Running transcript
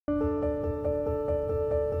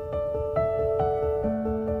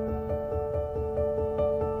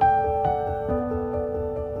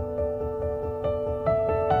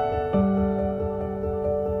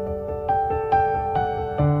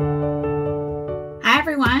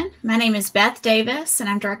everyone. My name is Beth Davis, and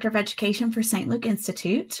I'm Director of Education for St. Luke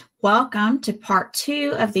Institute. Welcome to part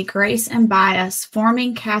 2 of the Grace and Bias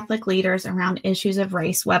Forming Catholic Leaders Around Issues of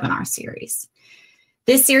Race webinar series.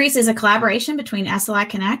 This series is a collaboration between SLI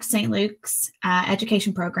Connect, St. Luke's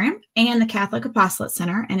education program, and the Catholic Apostolate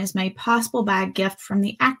Center, and is made possible by a gift from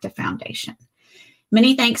the Active Foundation.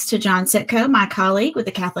 Many thanks to John Sitko, my colleague with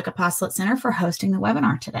the Catholic Apostolate Center, for hosting the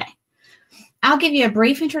webinar today. I'll give you a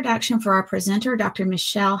brief introduction for our presenter, Dr.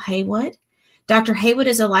 Michelle Haywood. Dr. Haywood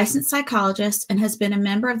is a licensed psychologist and has been a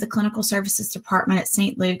member of the Clinical Services Department at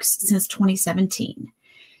St. Luke's since 2017.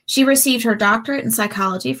 She received her doctorate in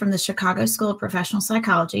psychology from the Chicago School of Professional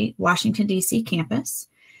Psychology, Washington, D.C. campus,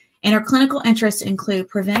 and her clinical interests include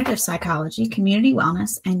preventative psychology, community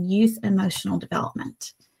wellness, and youth emotional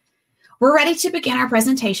development. We're ready to begin our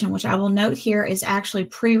presentation, which I will note here is actually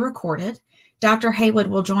pre-recorded. Dr. Haywood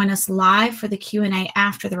will join us live for the Q&A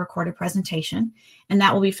after the recorded presentation, and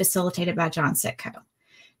that will be facilitated by John Sitko.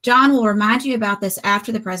 John will remind you about this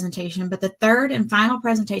after the presentation, but the third and final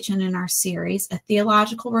presentation in our series, A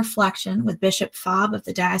Theological Reflection with Bishop Fobb of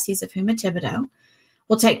the Diocese of Houma-Thibodaux,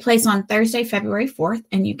 will take place on Thursday, February 4th,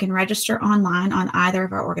 and you can register online on either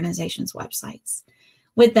of our organization's websites.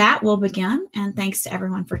 With that, we'll begin, and thanks to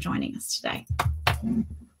everyone for joining us today.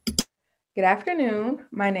 Good afternoon.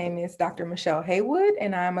 My name is Dr. Michelle Haywood,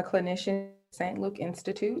 and I'm a clinician at St. Luke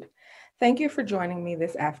Institute. Thank you for joining me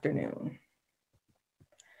this afternoon.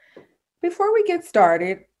 Before we get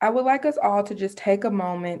started, I would like us all to just take a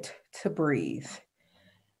moment to breathe.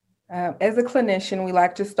 As a clinician, we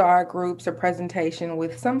like to start groups or presentation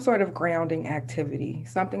with some sort of grounding activity,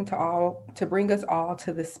 something to bring us all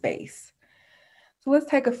to the space. So let's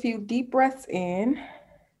take a few deep breaths in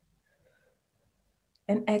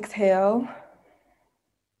and exhale.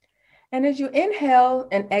 And as you inhale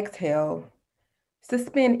and exhale,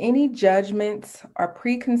 suspend any judgments or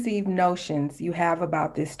preconceived notions you have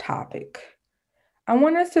about this topic. I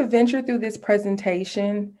want us to venture through this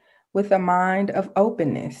presentation with a mind of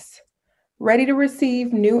openness, ready to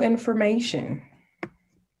receive new information.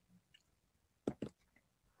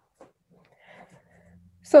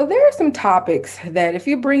 So there are some topics that if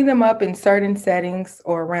you bring them up in certain settings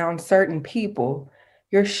or around certain people,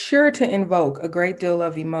 you're sure to invoke a great deal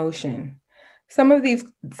of emotion. Some of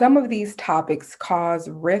these topics cause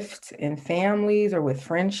rifts in families or with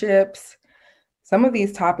friendships. Some of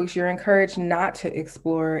these topics you're encouraged not to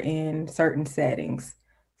explore in certain settings.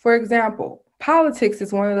 For example, politics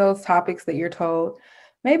is one of those topics that you're told,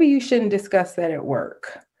 maybe you shouldn't discuss that at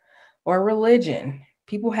work. Or religion.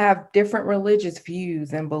 People have different religious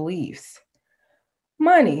views and beliefs.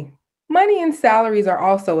 Money and salaries are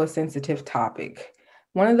also a sensitive topic.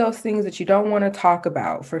 One of those things that you don't want to talk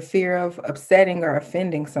about for fear of upsetting or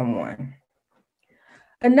offending someone.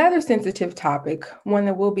 Another sensitive topic, one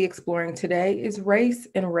that we'll be exploring today, is race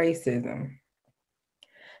and racism.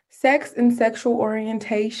 Sex and sexual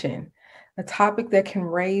orientation, a topic that can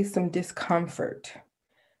raise some discomfort.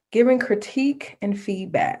 Giving critique and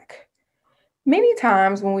feedback. Many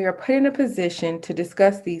times when we are put in a position to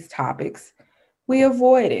discuss these topics, we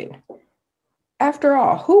avoid it. After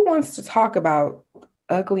all, who wants to talk about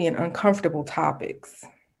ugly and uncomfortable topics?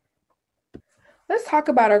 Let's talk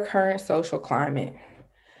about our current social climate.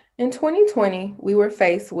 In 2020, we were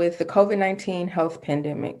faced with the COVID-19 health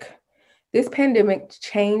pandemic. This pandemic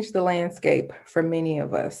changed the landscape for many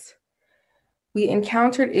of us. We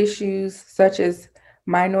encountered issues such as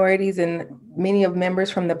minorities and many of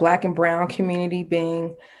members from the Black and Brown community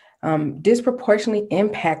being disproportionately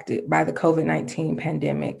impacted by the COVID-19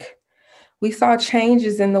 pandemic. We saw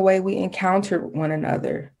changes in the way we encountered one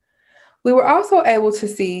another. We were also able to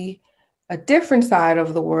see a different side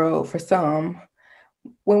of the world for some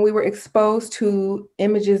when we were exposed to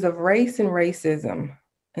images of race and racism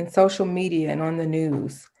in social media and on the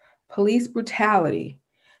news, police brutality.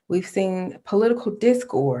 We've seen political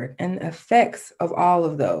discord and the effects of all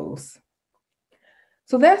of those.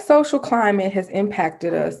 So that social climate has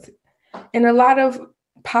impacted us in a lot of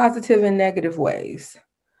positive and negative ways.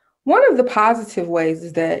 One of the positive ways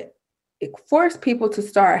is that it forced people to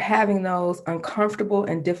start having those uncomfortable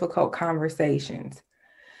and difficult conversations.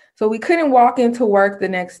 So we couldn't walk into work the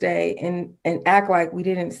next day and act like we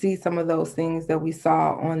didn't see some of those things that we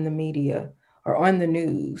saw on the media or on the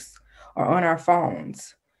news or on our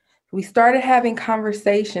phones. We started having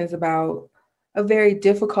conversations about a very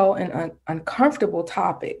difficult and uncomfortable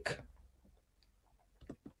topic.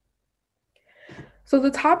 So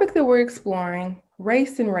the topic that we're exploring,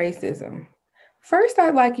 race and racism. First,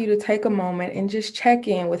 I'd like you to take a moment and just check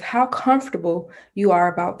in with how comfortable you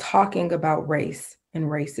are about talking about race and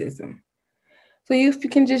racism. So if you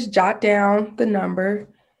can just jot down the number,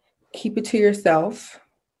 keep it to yourself.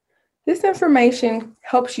 This information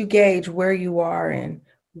helps you gauge where you are and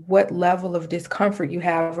what level of discomfort you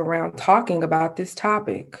have around talking about this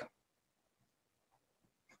topic.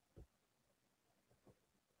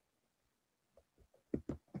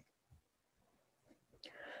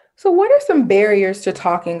 So, what are some barriers to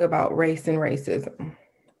talking about race and racism?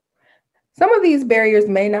 Some of these barriers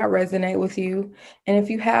may not resonate with you, and if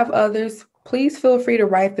you have others, please feel free to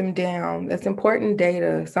write them down. That's important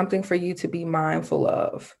data, something for you to be mindful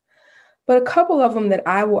of. But a couple of them that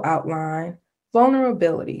I will outline: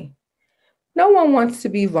 vulnerability. No one wants to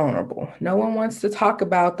be vulnerable. No one wants to talk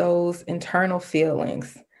about those internal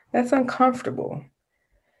feelings. That's uncomfortable.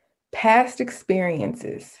 Past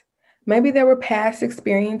experiences. Maybe there were past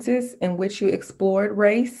experiences in which you explored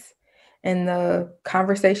race and the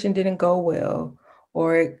conversation didn't go well,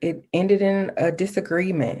 or it ended in a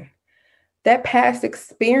disagreement. That past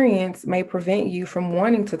experience may prevent you from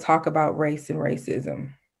wanting to talk about race and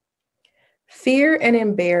racism. Fear and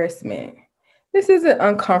embarrassment. This is an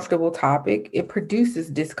uncomfortable topic. It produces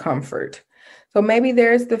discomfort. So maybe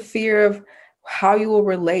there's the fear of how you will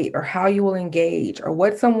relate or how you will engage or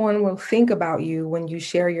what someone will think about you when you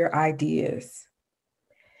share your ideas.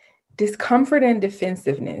 Discomfort and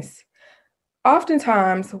defensiveness.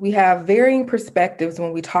 Oftentimes, we have varying perspectives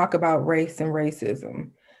when we talk about race and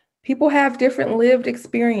racism. People have different lived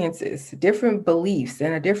experiences, different beliefs,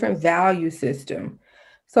 and a different value system.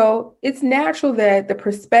 So it's natural that the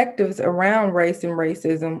perspectives around race and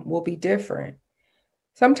racism will be different.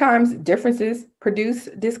 Sometimes differences produce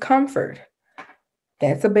discomfort.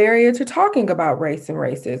 That's a barrier to talking about race and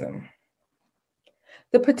racism.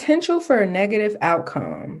 The potential for a negative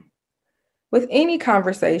outcome. With any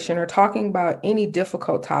conversation or talking about any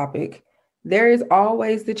difficult topic, there is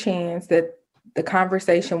always the chance that the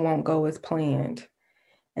conversation won't go as planned.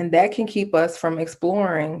 And that can keep us from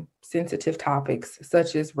exploring sensitive topics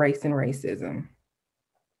such as race and racism.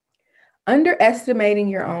 Underestimating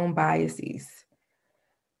your own biases.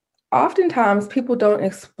 Oftentimes, people don't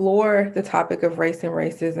explore the topic of race and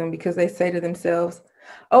racism because they say to themselves,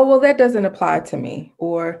 oh, well, that doesn't apply to me.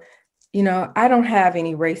 Or, I don't have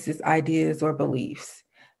any racist ideas or beliefs.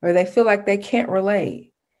 Or they feel like they can't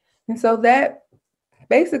relate. And so that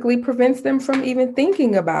basically prevents them from even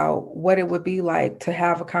thinking about what it would be like to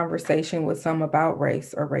have a conversation with someone about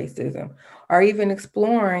race or racism, or even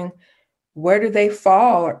exploring where do they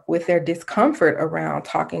fall with their discomfort around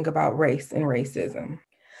talking about race and racism.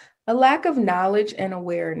 A lack of knowledge and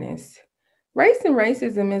awareness. Race and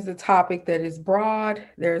racism is a topic that is broad.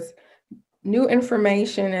 There's new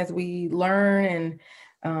information as we learn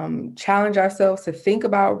and challenge ourselves to think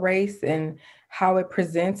about race and how it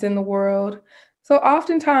presents in the world. So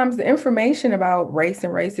oftentimes the information about race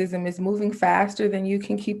and racism is moving faster than you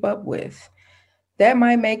can keep up with. That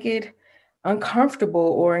might make it uncomfortable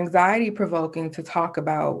or anxiety provoking to talk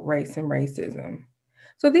about race and racism.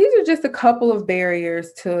 So these are just a couple of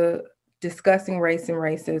barriers to discussing race and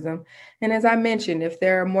racism. And as I mentioned, if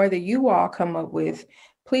there are more that you all come up with,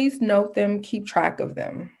 please note them, keep track of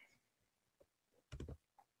them.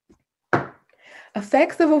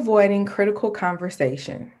 Effects of avoiding critical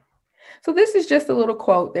conversation. So this is just a little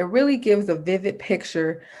quote that really gives a vivid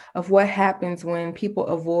picture of what happens when people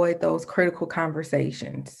avoid those critical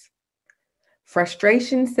conversations.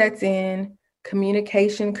 Frustration sets in,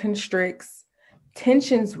 communication constricts,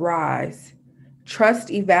 tensions rise,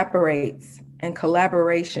 trust evaporates, and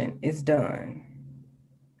collaboration is done.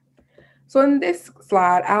 So in this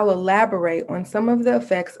slide, I'll elaborate on some of the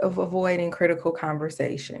effects of avoiding critical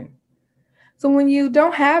conversation. So when you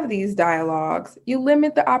don't have these dialogues, you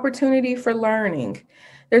limit the opportunity for learning.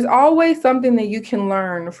 There's always something that you can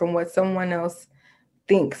learn from what someone else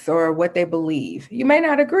thinks or what they believe. You may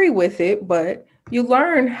not agree with it, but you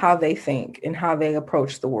learn how they think and how they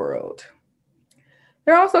approach the world.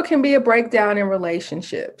 There also can be a breakdown in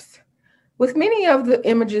relationships. With many of the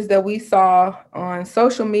images that we saw on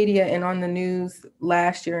social media and on the news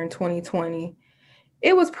last year in 2020,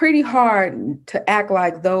 it was pretty hard to act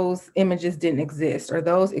like those images didn't exist or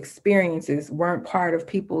those experiences weren't part of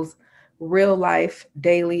people's real life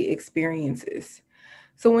daily experiences.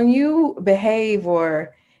 So when you behave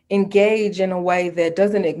or engage in a way that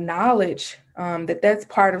doesn't acknowledge that that's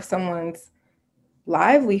part of someone's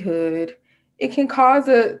livelihood, it can cause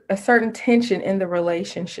a certain tension in the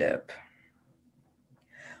relationship.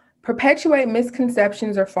 Perpetuate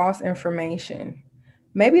misconceptions or false information.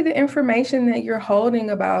 Maybe the information that you're holding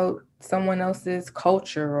about someone else's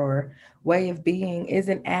culture or way of being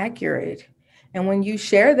isn't accurate. And when you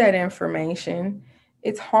share that information,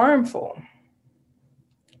 it's harmful.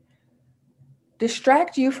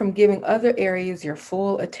 distract you from giving other areas your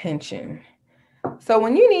full attention. So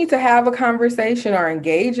when you need to have a conversation or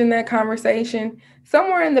engage in that conversation,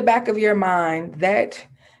 somewhere in the back of your mind, that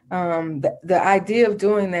the idea of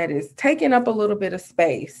doing that is taking up a little bit of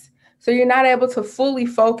space. So you're not able to fully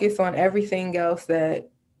focus on everything else that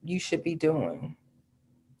you should be doing.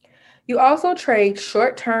 You also trade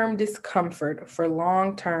short-term discomfort for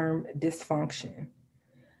long-term dysfunction.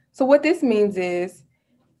 So what this means is,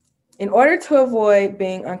 in order to avoid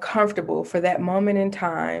being uncomfortable for that moment in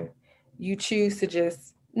time, you choose to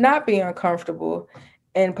just not be uncomfortable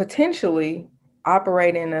and potentially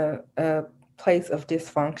operate in a place of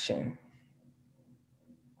dysfunction.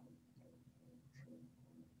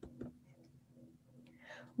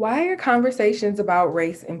 Why are conversations about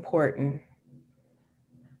race important?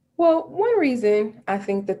 Well, one reason I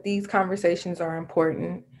think that these conversations are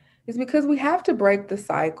important is because we have to break the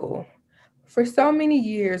cycle. For so many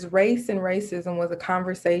years, race and racism was a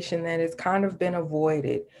conversation that has kind of been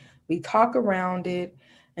avoided. We talk around it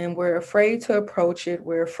and we're afraid to approach it.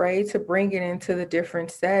 We're afraid to bring it into the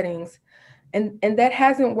different settings. And that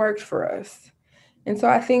hasn't worked for us. And so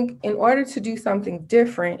I think in order to do something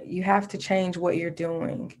different, you have to change what you're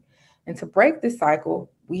doing. And to break this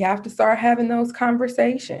cycle, we have to start having those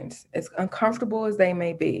conversations, as uncomfortable as they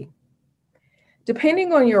may be.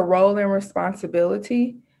 Depending on your role and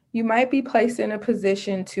responsibility, you might be placed in a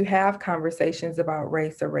position to have conversations about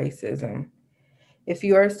race or racism. If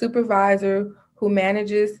you are a supervisor who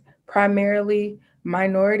manages primarily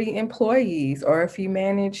minority employees, or if you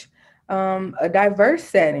manage a diverse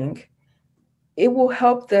setting, it will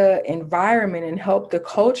help the environment and help the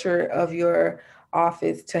culture of your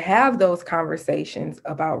office to have those conversations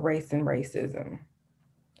about race and racism.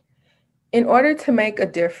 In order to make a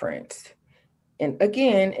difference, and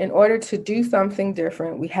again, in order to do something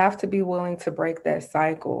different, we have to be willing to break that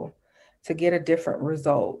cycle to get a different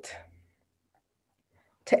result.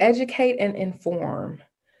 To educate and inform.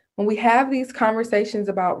 When we have these conversations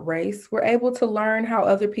about race, we're able to learn how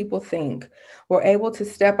other people think. We're able to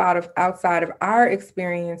step outside of our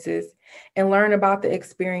experiences and learn about the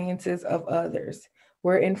experiences of others.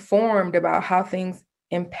 We're informed about how things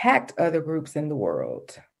impact other groups in the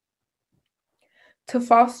world. To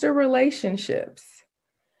foster relationships.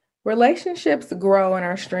 Relationships grow and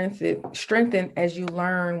are strengthened as you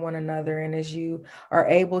learn one another and as you are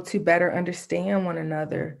able to better understand one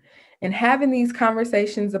another. And having these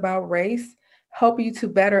conversations about race help you to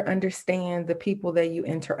better understand the people that you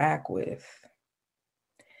interact with.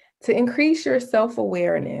 To increase your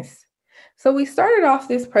self-awareness. So we started off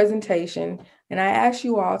this presentation and I asked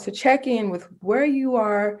you all to check in with where you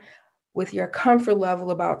are with your comfort level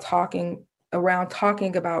about talking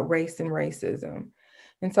about race and racism.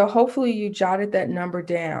 And so hopefully you jotted that number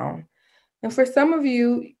down. And for some of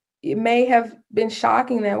you, it may have been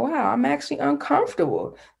shocking that, wow, I'm actually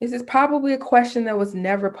uncomfortable. This is probably a question that was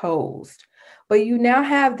never posed. But you now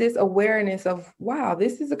have this awareness of, wow,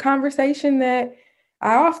 this is a conversation that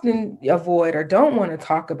I often avoid or don't want to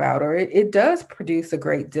talk about, or it does produce a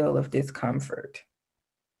great deal of discomfort.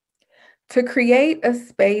 To create a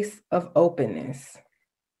space of openness.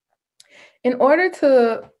 In order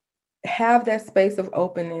to have that space of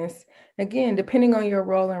openness, again, depending on your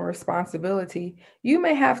role and responsibility, you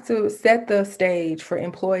may have to set the stage for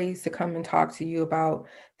employees to come and talk to you about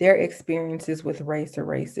their experiences with race or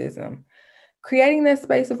racism. Creating that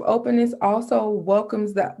space of openness also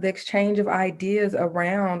welcomes the exchange of ideas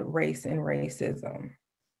around race and racism.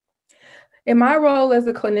 In my role as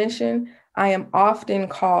a clinician, I am often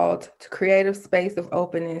called to create a space of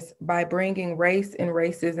openness by bringing race and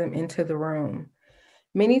racism into the room.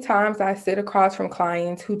 Many times I sit across from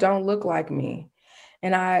clients who don't look like me,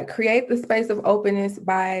 and I create the space of openness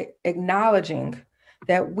by acknowledging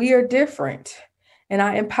that we are different. And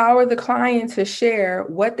I empower the client to share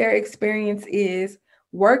what their experience is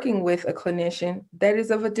working with a clinician that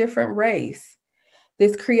is of a different race.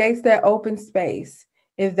 This creates that open space.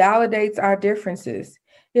 It validates our differences.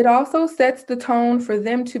 It also sets the tone for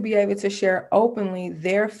them to be able to share openly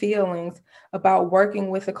their feelings about working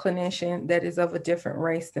with a clinician that is of a different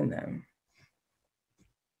race than them.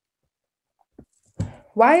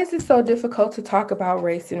 Why is it so difficult to talk about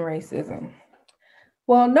race and racism?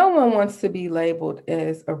 Well, no one wants to be labeled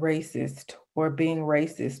as a racist or being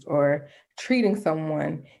racist or treating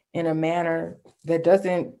someone in a manner that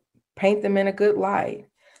doesn't paint them in a good light.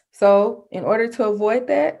 So in order to avoid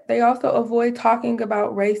that, they also avoid talking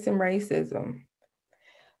about race and racism.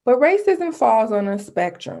 But racism falls on a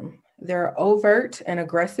spectrum. There are overt and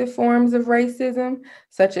aggressive forms of racism,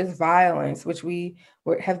 such as violence, which we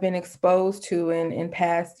have been exposed to in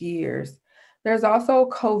past years. There's also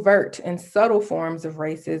covert and subtle forms of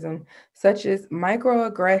racism, such as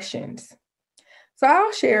microaggressions. So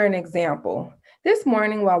I'll share an example. This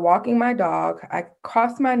morning, while walking my dog, I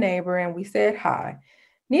crossed my neighbor and we said hi.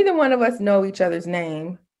 Neither one of us know each other's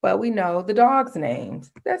name, but we know the dog's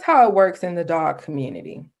names. That's how it works in the dog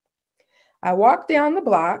community. I walked down the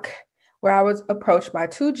block where I was approached by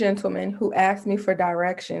two gentlemen who asked me for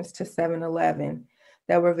directions to 7-Eleven.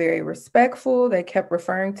 They were very respectful. They kept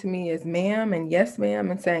referring to me as ma'am and yes, ma'am,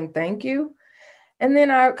 and saying thank you. And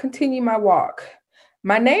then I continued my walk.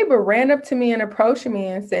 My neighbor ran up to me and approached me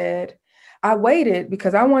and said, I waited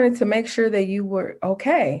because I wanted to make sure that you were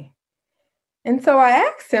okay. And so I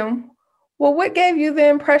asked him, well, what gave you the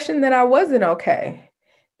impression that I wasn't okay?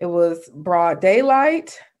 It was broad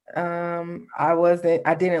daylight.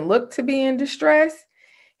 I didn't look to be in distress.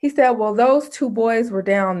 He said, well, those two boys were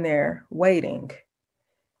down there waiting.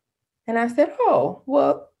 And I said, oh,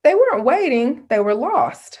 well, they weren't waiting. They were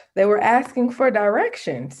lost. They were asking for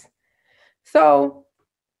directions. So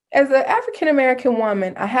as an African-American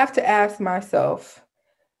woman, I have to ask myself,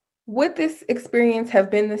 would this experience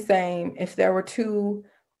have been the same if there were two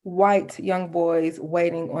white young boys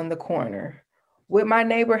waiting on the corner? Would my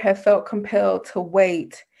neighbor have felt compelled to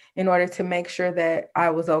wait in order to make sure that I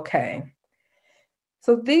was okay?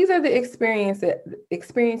 So these are the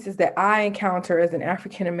experiences that I encounter as an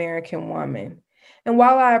African-American woman. And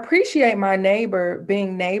while I appreciate my neighbor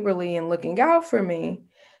being neighborly and looking out for me,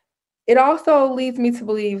 it also leads me to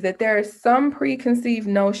believe that there is some preconceived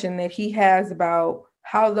notion that he has about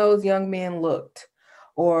how those young men looked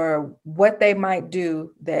or what they might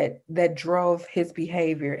do that drove his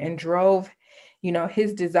behavior and drove,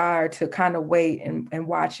 his desire to kind of wait and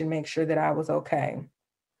watch and make sure that I was okay.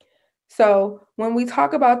 So when we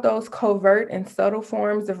talk about those covert and subtle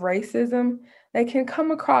forms of racism, they can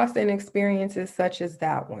come across in experiences such as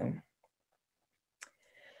that one.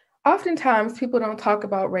 Oftentimes, people don't talk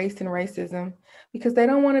about race and racism because they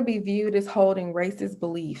don't want to be viewed as holding racist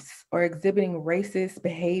beliefs or exhibiting racist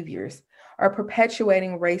behaviors or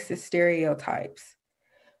perpetuating racist stereotypes.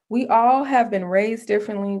 We all have been raised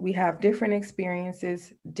differently. We have different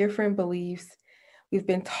experiences, different beliefs. We've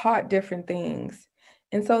been taught different things.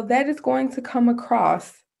 And so that is going to come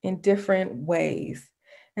across in different ways.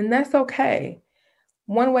 And that's okay.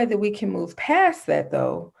 One way that we can move past that,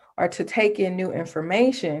 though, or to take in new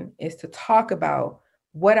information, is to talk about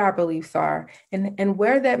what our beliefs are and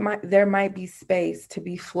where there might be space to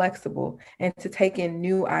be flexible and to take in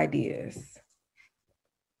new ideas.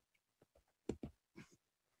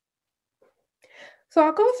 So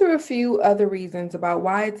I'll go through a few other reasons about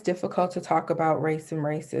why it's difficult to talk about race and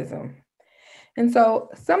racism. And so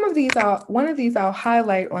one of these I'll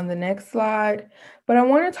highlight on the next slide, but I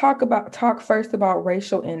want to talk first about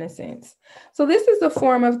racial innocence. So this is a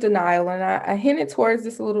form of denial, and I hinted towards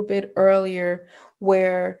this a little bit earlier,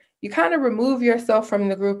 where you kind of remove yourself from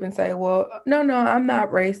the group and say, well, no, I'm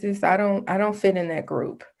not racist. I don't fit in that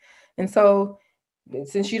group. And so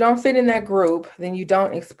since you don't fit in that group, then you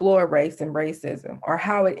don't explore race and racism or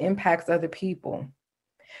how it impacts other people.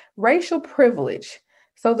 Racial privilege.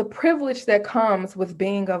 So the privilege that comes with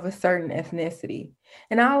being of a certain ethnicity.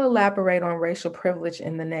 And I'll elaborate on racial privilege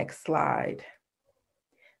in the next slide.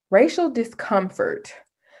 Racial discomfort.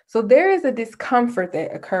 So there is a discomfort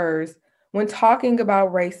that occurs when talking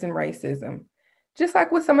about race and racism. Just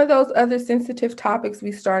like with some of those other sensitive topics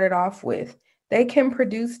we started off with, they can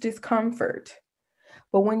produce discomfort.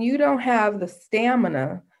 But when you don't have the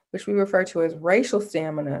stamina, which we refer to as racial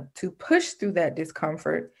stamina, to push through that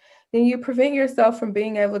discomfort, then you prevent yourself from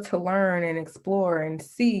being able to learn and explore and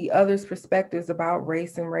see others' perspectives about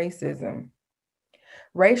race and racism.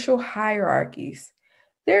 Racial hierarchies.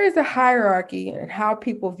 There is a hierarchy in how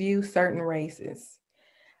people view certain races.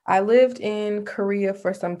 I lived in Korea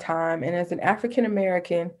for some time, and as an African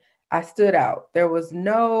American, I stood out. There was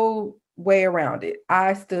no way around it.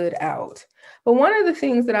 I stood out. But one of the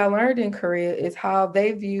things that I learned in Korea is how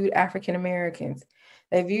they viewed African Americans.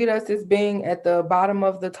 They viewed us as being at the bottom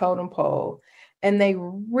of the totem pole, and they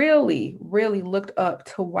really, really looked up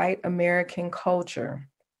to white American culture.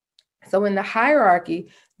 So in the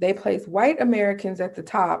hierarchy, they place white Americans at the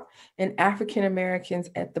top and African Americans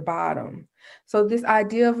at the bottom. So this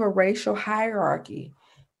idea of a racial hierarchy,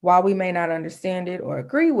 while we may not understand it or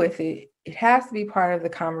agree with it, it has to be part of the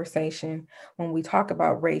conversation when we talk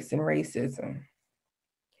about race and racism.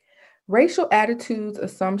 Racial attitudes,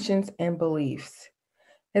 assumptions, and beliefs.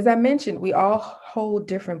 As I mentioned, we all hold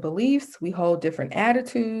different beliefs, we hold different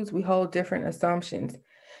attitudes, we hold different assumptions.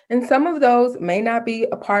 And some of those may not be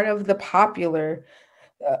a part of the popular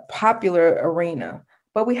arena,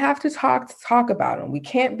 But we have to talk about them. We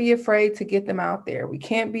can't be afraid to get them out there. We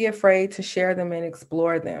can't be afraid to share them and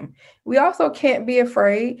explore them. We also can't be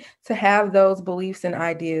afraid to have those beliefs and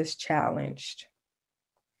ideas challenged.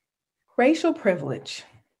 Racial privilege.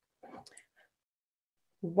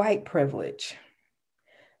 White privilege.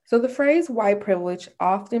 So the phrase white privilege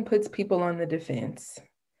often puts people on the defense.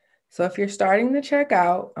 So if you're starting to check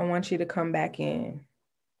out, I want you to come back in.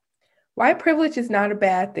 White privilege is not a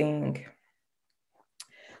bad thing.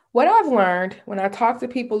 What I've learned when I talk to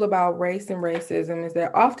people about race and racism is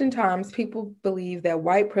that oftentimes people believe that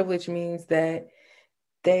white privilege means that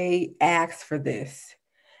they asked for this.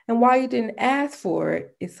 And while you didn't ask for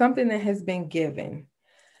it, it's something that has been given.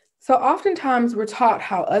 So oftentimes we're taught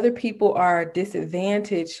how other people are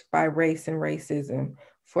disadvantaged by race and racism.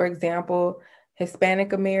 For example,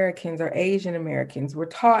 Hispanic Americans or Asian Americans, we're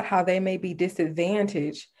taught how they may be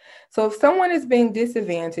disadvantaged. So if someone is being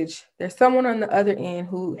disadvantaged, there's someone on the other end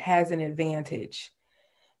who has an advantage.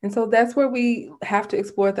 And so that's where we have to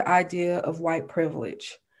explore the idea of white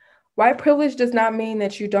privilege. White privilege does not mean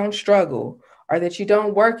that you don't struggle or that you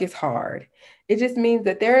don't work as hard. It just means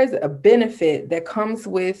that there is a benefit that comes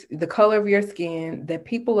with the color of your skin that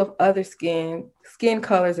people of other skin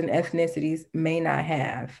colors and ethnicities may not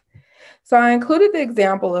have. So I included the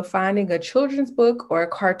example of finding a children's book or a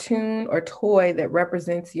cartoon or toy that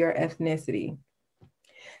represents your ethnicity.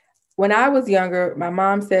 When I was younger, my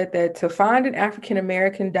mom said that to find an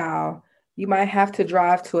African-American doll, you might have to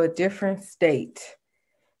drive to a different state.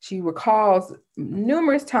 She recalls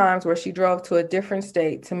numerous times where she drove to a different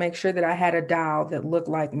state to make sure that I had a doll that looked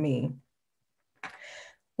like me.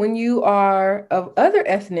 When you are of other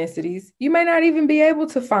ethnicities, you may not even be able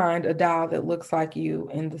to find a doll that looks like you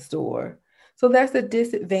in the store. So that's a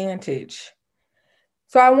disadvantage.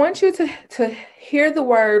 So I want you to hear the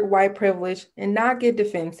word white privilege and not get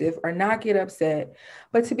defensive or not get upset,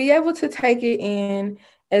 but to be able to take it in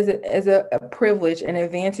as a privilege and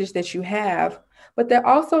advantage that you have. But that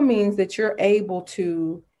also means that you're able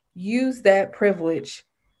to use that privilege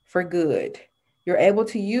for good. You're able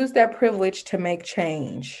to use that privilege to make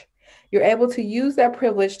change. You're able to use that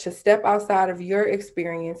privilege to step outside of your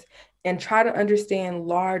experience and try to understand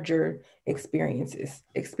larger experiences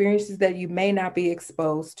that you may not be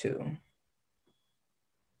exposed to.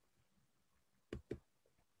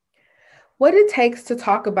 What it takes to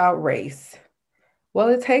talk about race? Well,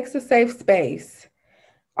 it takes a safe space.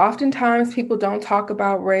 Oftentimes, people don't talk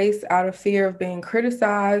about race out of fear of being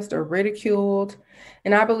criticized or ridiculed.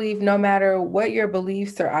 And I believe no matter what your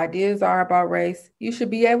beliefs or ideas are about race, you should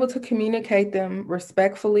be able to communicate them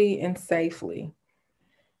respectfully and safely.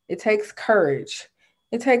 It takes courage.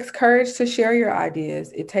 It takes courage to share your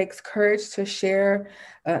ideas. It takes courage to share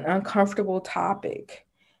an uncomfortable topic.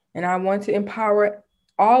 And I want to empower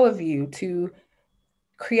all of you to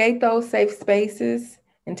create those safe spaces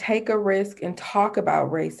and take a risk and talk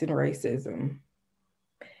about race and racism.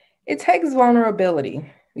 It takes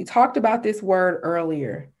vulnerability. We talked about this word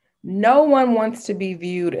earlier. No one wants to be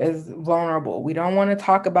viewed as vulnerable. We don't want to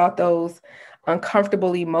talk about those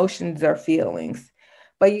uncomfortable emotions or feelings.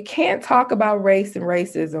 But you can't talk about race and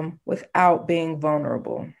racism without being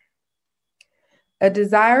vulnerable. A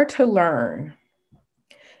desire to learn.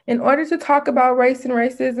 In order to talk about race and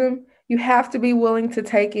racism, you have to be willing to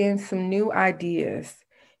take in some new ideas.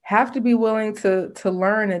 Have to be willing to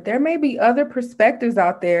learn that there may be other perspectives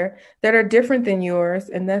out there that are different than yours,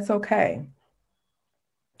 and that's okay.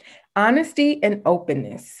 Honesty and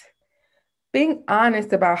openness. Being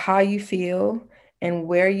honest about how you feel and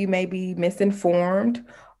where you may be misinformed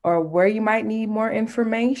or where you might need more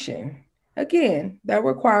information. Again, that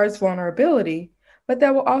requires vulnerability, but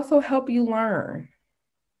that will also help you learn.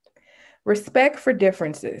 Respect for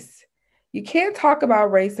differences. You can't talk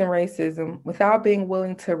about race and racism without being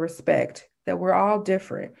willing to respect that we're all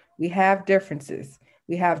different. We have differences.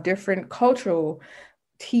 We have different cultural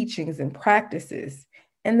teachings and practices,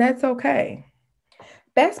 and that's okay.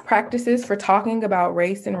 Best practices for talking about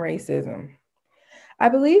race and racism. I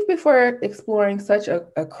believe before exploring such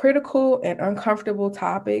a critical and uncomfortable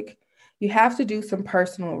topic, you have to do some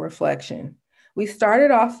personal reflection. We started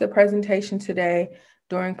off the presentation today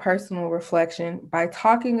during personal reflection by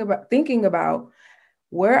thinking about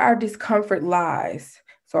where our discomfort lies.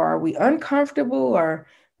 So are we uncomfortable? Are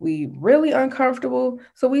we really uncomfortable?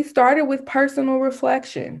 So we started with personal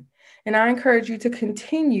reflection. And I encourage you to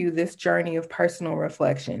continue this journey of personal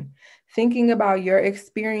reflection, thinking about your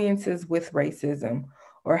experiences with racism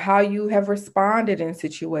or how you have responded in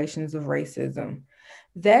situations of racism.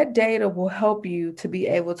 That data will help you to be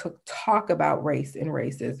able to talk about race and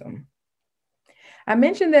racism. I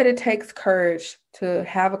mentioned that it takes courage to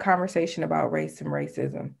have a conversation about race and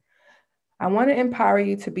racism. I want to empower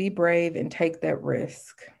you to be brave and take that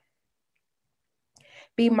risk.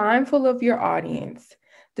 Be mindful of your audience.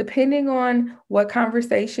 Depending on what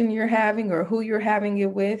conversation you're having or who you're having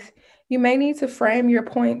it with, you may need to frame your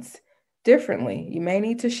points differently. You may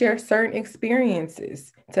need to share certain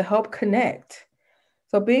experiences to help connect.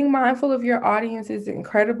 So being mindful of your audience is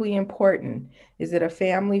incredibly important. Is it a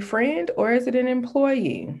family friend or is it an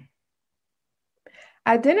employee?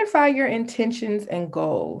 Identify your intentions and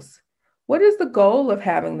goals. What is the goal of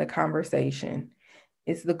having the conversation?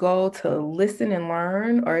 Is the goal to listen and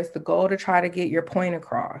learn, or is the goal to try to get your point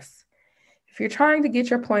across? If you're trying to get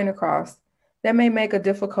your point across, that may make a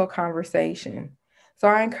difficult conversation. So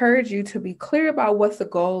I encourage you to be clear about what the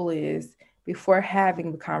goal is before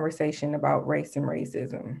having the conversation about race and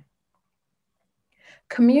racism.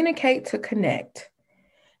 Communicate to connect.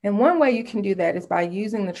 And one way you can do that is by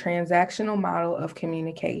using the transactional model of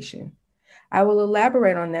communication. I will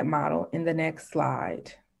elaborate on that model in the next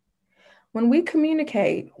slide. When we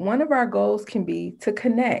communicate, one of our goals can be to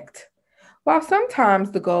connect. While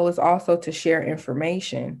sometimes the goal is also to share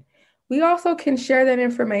information, we also can share that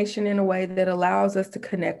information in a way that allows us to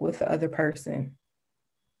connect with the other person.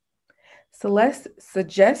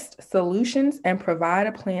 Suggest solutions and provide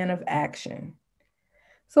a plan of action.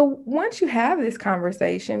 So once you have this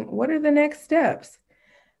conversation, what are the next steps?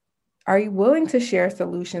 Are you willing to share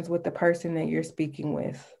solutions with the person that you're speaking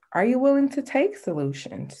with? Are you willing to take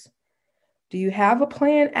solutions? Do you have a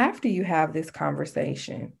plan after you have this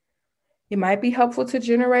conversation? It might be helpful to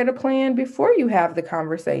generate a plan before you have the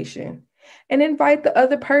conversation and invite the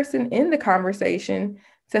other person in the conversation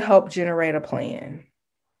to help generate a plan.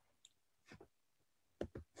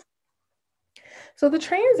 So the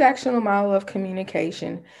transactional model of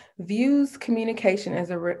communication views communication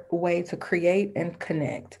as a way to create and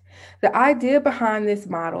connect. The idea behind this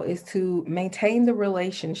model is to maintain the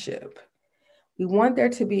relationship. We want there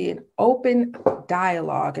to be an open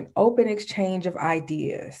dialogue, an open exchange of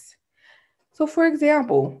ideas. So for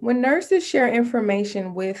example, when nurses share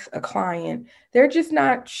information with a client, they're just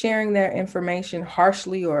not sharing their information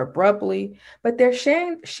harshly or abruptly, but they're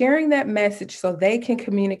sharing that message so they can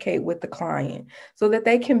communicate with the client, so that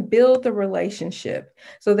they can build the relationship,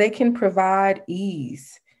 so they can provide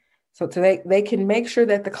ease, so they can make sure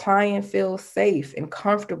that the client feels safe and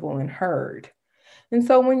comfortable and heard. And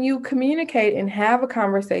so when you communicate and have a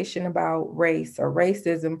conversation about race or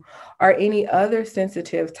racism or any other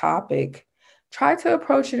sensitive topic, try to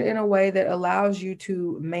approach it in a way that allows you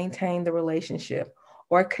to maintain the relationship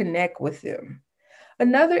or connect with them.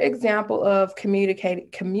 Another example of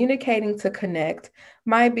communicating to connect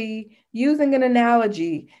might be using an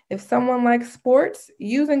analogy. If someone likes sports,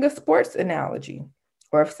 using a sports analogy.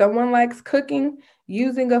 Or if someone likes cooking,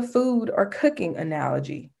 using a food or cooking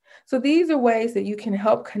analogy. So these are ways that you can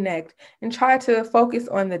help connect and try to focus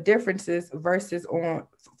on the differences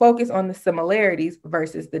focus on the similarities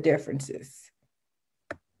versus the differences.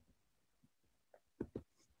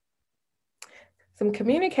 Some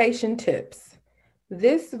communication tips,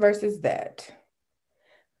 this versus that.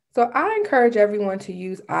 So I encourage everyone to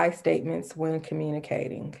use I statements when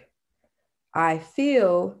communicating. I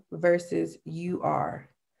feel versus you are.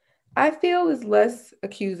 I feel is less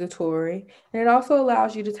accusatory, and it also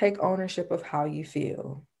allows you to take ownership of how you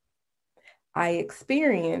feel. I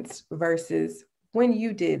experienced versus when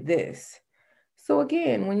you did this. So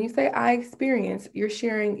again, when you say I experienced, you're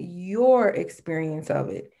sharing your experience of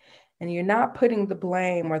it, and you're not putting the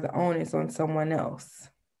blame or the onus on someone else.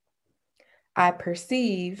 I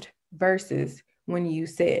perceived versus when you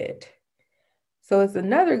said. So it's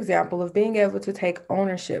another example of being able to take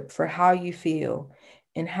ownership for how you feel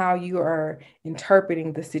and how you are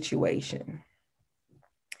interpreting the situation.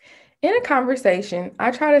 In a conversation,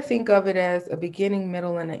 I try to think of it as a beginning,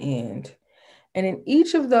 middle, and an end. And in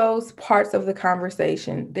each of those parts of the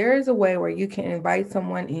conversation, there is a way where you can invite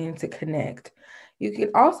someone in to connect. You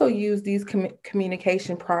can also use these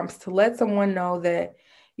communication prompts to let someone know that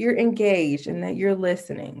you're engaged and that you're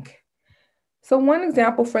listening. So one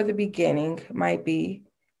example for the beginning might be,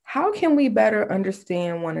 how can we better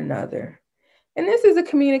understand one another? And this is a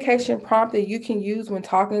communication prompt that you can use when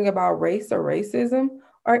talking about race or racism,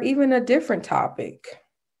 or even a different topic.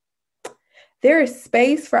 There is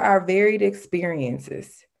space for our varied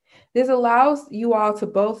experiences. This allows you all to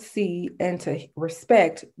both see and to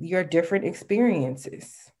respect your different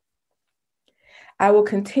experiences. I will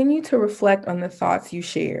continue to reflect on the thoughts you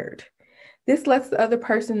shared. This lets the other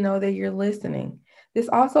person know that you're listening. This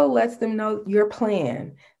also lets them know your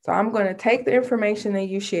plan. So I'm going to take the information that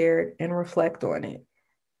you shared and reflect on it.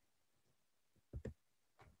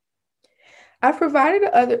 I've provided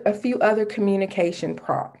a few other communication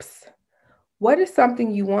prompts. What is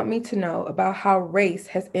something you want me to know about how race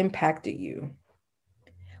has impacted you?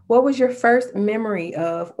 What was your first memory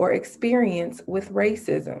of or experience with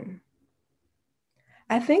racism?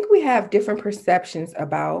 I think we have different perceptions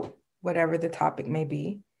about whatever the topic may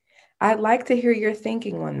be. I'd like to hear your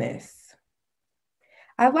thinking on this.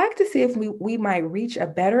 I'd like to see if we might reach a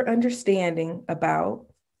better understanding about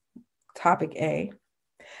topic A.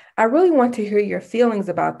 I really want to hear your feelings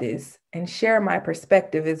about this and share my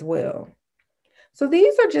perspective as well. So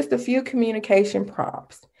these are just a few communication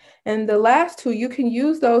prompts. And the last two, you can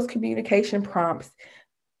use those communication prompts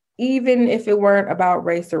even if it weren't about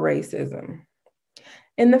race or racism.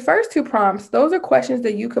 In the first two prompts, those are questions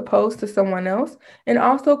that you could pose to someone else and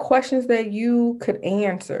also questions that you could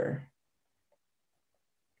answer.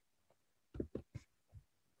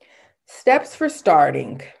 Steps for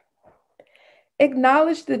starting.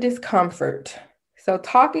 Acknowledge the discomfort. So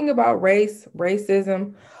talking about race,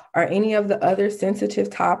 racism, or any of the other sensitive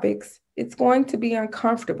topics, it's going to be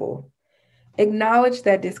uncomfortable. Acknowledge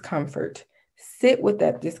that discomfort. Sit with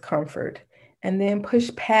that discomfort and then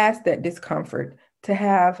push past that discomfort to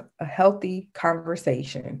have a healthy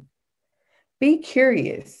conversation. Be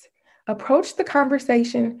curious. Approach the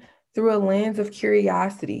conversation through a lens of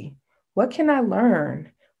curiosity. What can I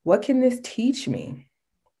learn? What can this teach me?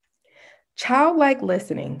 Childlike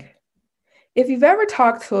listening. If you've ever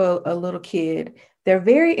talked to a little kid, they're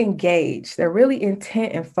very engaged. They're really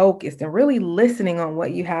intent and focused and really listening on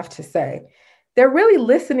what you have to say. They're really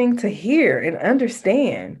listening to hear and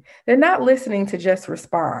understand. They're not listening to just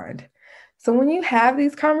respond. So when you have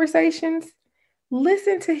these conversations,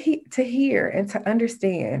 listen to hear and to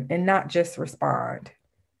understand and not just respond.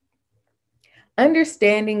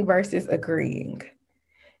 Understanding versus agreeing.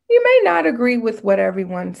 You may not agree with what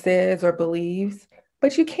everyone says or believes,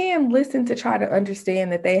 but you can listen to try to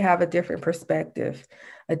understand that they have a different perspective,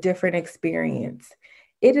 a different experience.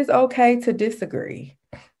 It is okay to disagree.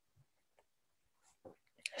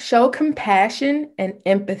 Show compassion and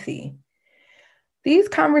empathy. These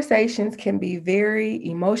conversations can be very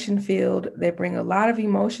emotion-filled. They bring a lot of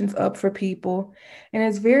emotions up for people, and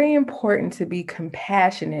it's very important to be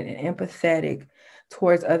compassionate and empathetic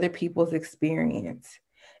towards other people's experience.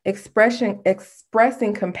 Expressing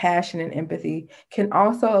compassion and empathy can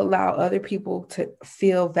also allow other people to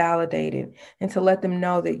feel validated and to let them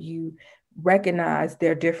know that you recognize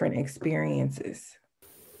their different experiences.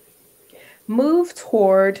 Move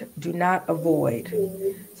toward, do not avoid.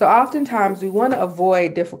 So oftentimes we want to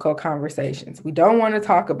avoid difficult conversations. We don't want to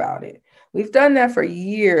talk about it. We've done that for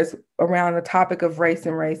years around the topic of race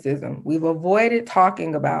and racism. We've avoided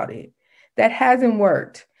talking about it. That hasn't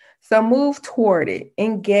worked. So move toward it,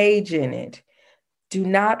 engage in it. Do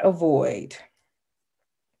not avoid.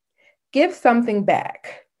 Give something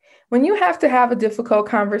back. When you have to have a difficult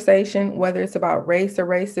conversation, whether it's about race or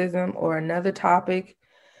racism or another topic,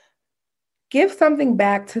 give something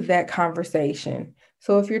back to that conversation.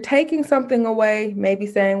 So if you're taking something away, maybe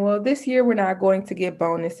saying, well, this year we're not going to get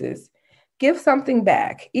bonuses, give something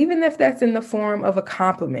back, even if that's in the form of a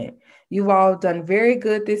compliment. You've all done very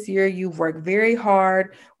good this year. You've worked very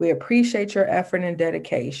hard. We appreciate your effort and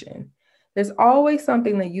dedication. There's always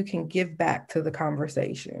something that you can give back to the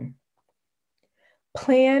conversation.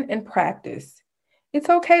 Plan and practice. It's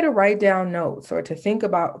okay to write down notes or to think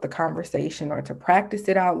about the conversation or to practice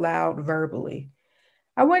it out loud verbally.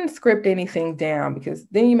 I wouldn't script anything down because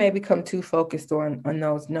then you may become too focused on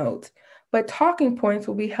those notes. But talking points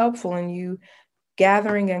will be helpful in you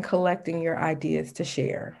gathering and collecting your ideas to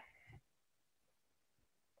share.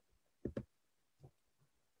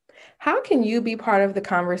 How can you be part of the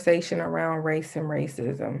conversation around race and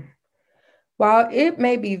racism? While it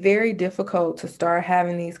may be very difficult to start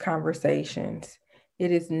having these conversations,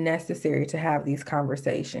 it is necessary to have these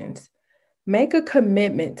conversations. Make a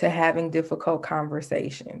commitment to having difficult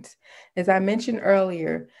conversations. As I mentioned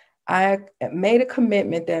earlier, I made a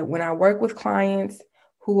commitment that when I work with clients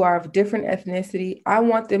who are of different ethnicity, I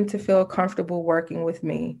want them to feel comfortable working with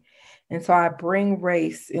me. And so I bring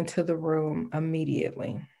race into the room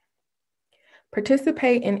immediately.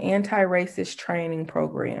 Participate in anti-racist training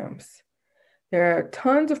programs. There are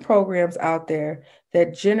tons of programs out there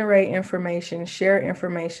that generate information, share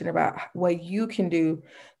information about what you can do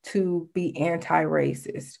to be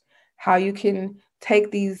anti-racist, how you can take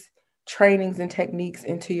these trainings and techniques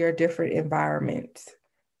into your different environments.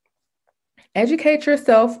 Educate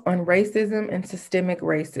yourself on racism and systemic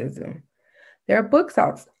racism. There are books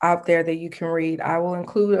out there that you can read. I will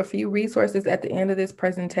include a few resources at the end of this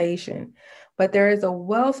presentation, but there is a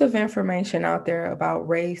wealth of information out there about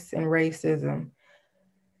race and racism.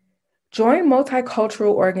 Join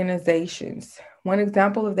multicultural organizations. One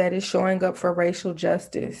example of that is showing up for racial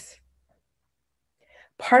justice.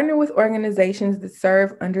 Partner with organizations that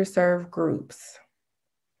serve underserved groups.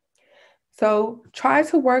 So try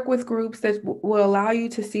to work with groups that will allow you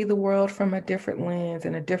to see the world from a different lens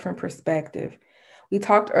and a different perspective. We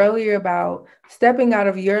talked earlier about stepping out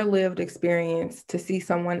of your lived experience to see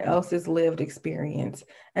someone else's lived experience.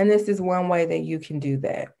 And this is one way that you can do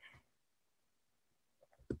that.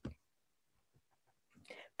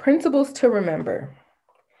 Principles to remember.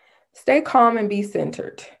 Stay calm and be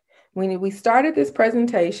centered. When we started this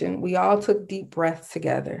presentation, we all took deep breaths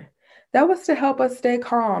together. That was to help us stay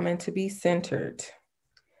calm and to be centered.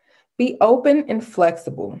 Be open and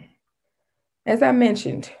flexible. As I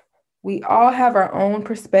mentioned, we all have our own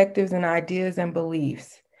perspectives and ideas and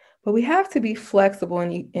beliefs, but we have to be flexible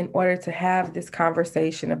in order to have this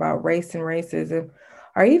conversation about race and racism,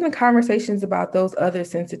 or even conversations about those other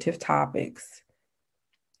sensitive topics.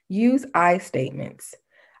 Use I statements.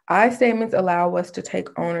 I statements allow us to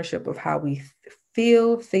take ownership of how we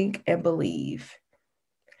feel, think, and believe.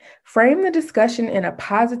 Frame the discussion in a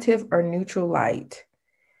positive or neutral light.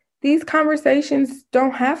 These conversations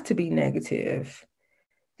don't have to be negative.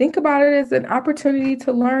 Think about it as an opportunity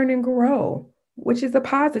to learn and grow, which is a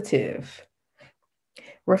positive.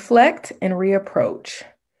 Reflect and reapproach.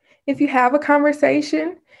 If you have a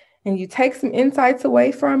conversation and you take some insights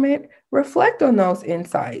away from it, reflect on those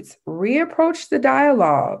insights. Reapproach the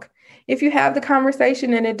dialogue. If you have the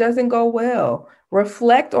conversation and it doesn't go well,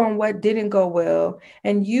 reflect on what didn't go well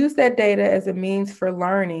and use that data as a means for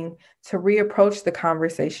learning to reapproach the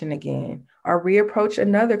conversation again or reapproach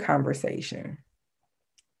another conversation.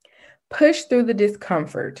 Push through the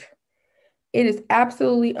discomfort. It is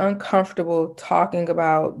absolutely uncomfortable talking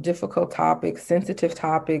about difficult topics, sensitive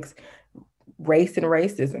topics, race and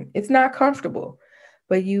racism. It's not comfortable,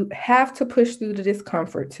 but you have to push through the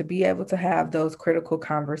discomfort to be able to have those critical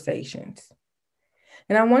conversations.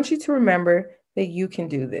 And I want you to remember that you can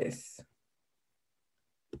do this.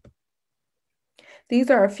 These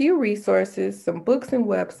are a few resources, some books and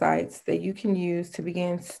websites that you can use to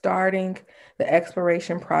begin starting the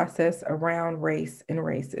exploration process around race and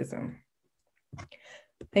racism.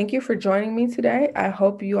 Thank you for joining me today. I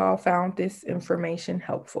hope you all found this information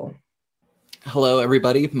helpful. Hello,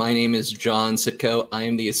 everybody. My name is John Sitko. I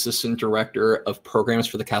am the Assistant Director of Programs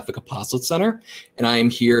for the Catholic Apostolate Center, and I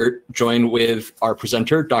am here joined with our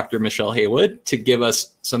presenter, Dr. Michelle Haywood, to give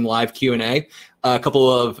us some live Q&A. A couple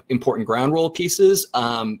of important ground rule pieces.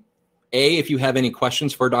 If you have any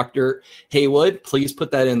questions for Dr. Haywood, please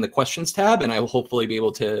put that in the questions tab, and I will hopefully be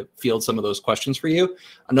able to field some of those questions for you.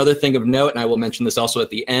 Another thing of note, and I will mention this also at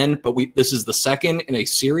the end, but this is the second in a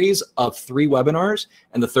series of 3 webinars,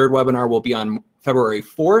 and the third webinar will be on February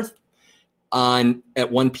 4th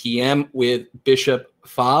at 1 p.m. with Bishop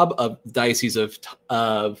Fobb of the Diocese of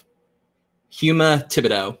Huma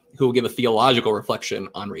Thibodeau, who will give a theological reflection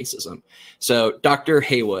on racism. So, Dr.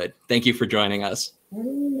 Haywood, thank you for joining us. I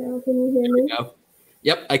don't know. Can you hear me?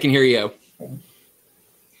 Yep, I can hear you. Okay.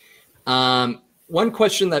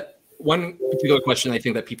 One particular question I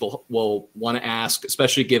think that people will want to ask,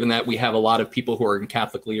 especially given that we have a lot of people who are in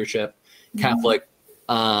Catholic leadership, Catholic,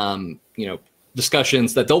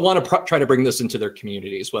 discussions, that they'll want to try to bring this into their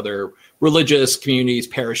communities, whether religious communities,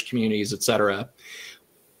 parish communities, etc.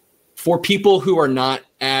 For people who are not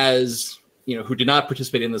as who did not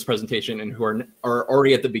participate in this presentation and who are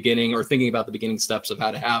already at the beginning or thinking about the beginning steps of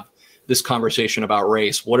how to have this conversation about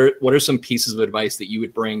race, what are some pieces of advice that you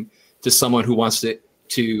would bring to someone who wants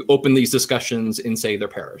to open these discussions in, say, their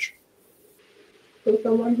parish? So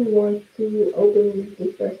someone who wants to open these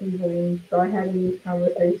discussions and start having these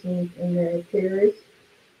conversations in their parish,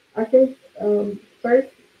 I think first,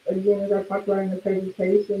 again, as I talked about in the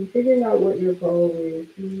presentation, figuring out what your goal is.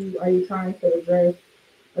 Are you trying to address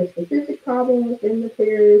a specific problem within the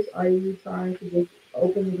parish? Are you trying to just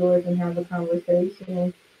open the doors and have a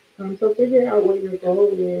conversation? So figuring out what your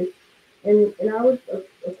goal is. And I was,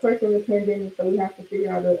 of course, in the pandemic, so we have to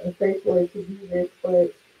figure out a safe way to do this.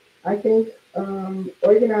 But I think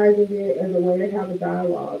organizing it as a way to have a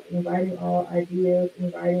dialogue, inviting all ideas,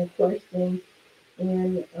 inviting questions,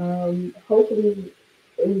 and hopefully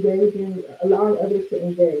allowing others to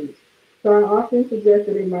engage. So I often suggest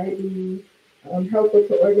that it might be helpful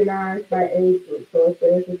to organize by age group. So if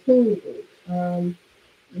there's a teen group,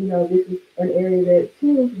 this is an area that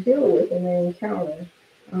teens deal with and they encounter.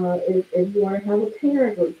 If you want to have a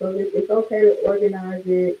parent group, so it's okay to organize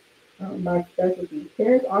it by specialty.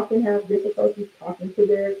 Parents often have difficulties talking to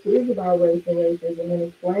their kids about race and racism and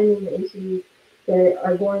explaining the issues that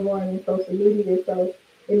are going on in social media. So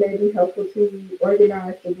it may be helpful to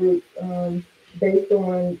organize the group based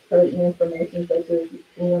on certain information, such as we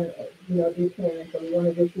want to, do parents, or we want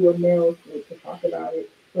to just do a male group to talk about it,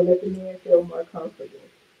 so that the men feel more comfortable.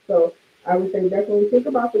 So I would say definitely think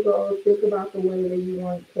about the goals, think about the way that you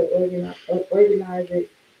want to organize it,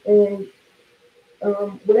 and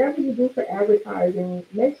whatever you do for advertising,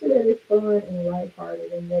 make sure that it's fun and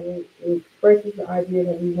lighthearted, and that it expresses the idea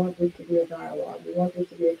that we want this to be a dialogue, we want this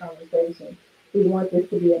to be a conversation, we want this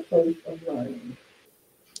to be a place of learning.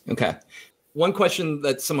 Okay. One question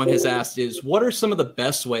that someone has asked is, what are some of the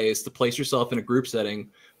best ways to place yourself in a group setting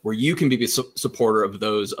where you can be a supporter of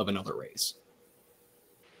those of another race?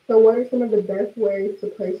 So what are some of the best ways to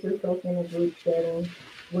place yourself in a group setting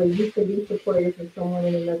where you can be supportive of someone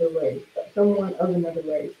in another race, someone of another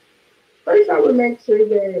race? First, I would make sure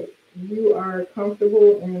that you are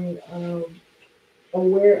comfortable and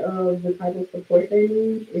aware of the type of support they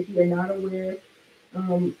need. If you're not aware,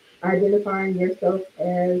 identifying yourself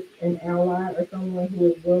as an ally or someone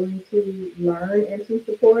who is willing to learn and to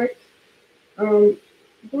support.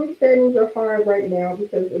 Group settings are hard right now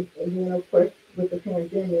because, of course, with the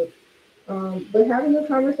pandemic. But having a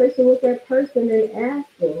conversation with that person and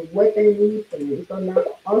asking what they need from you. So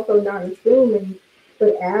not assuming,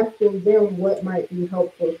 but asking them what might be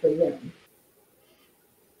helpful for them.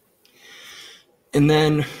 And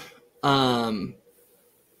then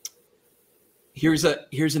here's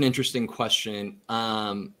an interesting question.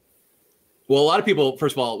 Well, a lot of people,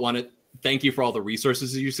 first of all, want to thank you for all the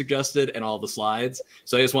resources that you suggested and all the slides.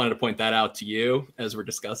 So I just wanted to point that out to you as we're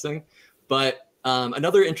discussing. But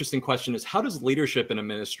another interesting question is, how does leadership in a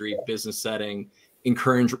ministry business setting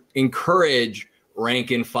encourage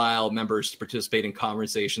rank and file members to participate in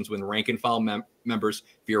conversations when rank and file members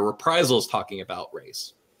fear reprisals talking about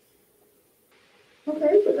race?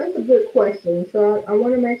 Okay, so that's a good question. So I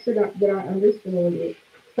want to make sure that I understand it.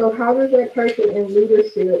 So how does that person in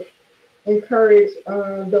leadership encourage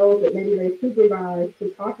those that maybe they supervise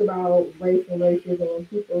to talk about race and racism when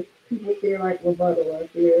people feel like rebuttal or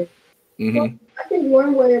fear? Mm-hmm. So I think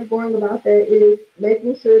one way of going about that is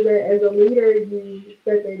making sure that as a leader you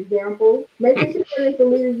set the example. Making sure that as a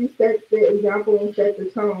leader you set the example and set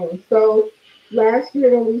the tone. So last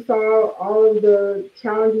year when we saw all of the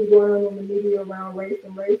challenges going on in the media around race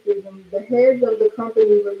and racism, the heads of the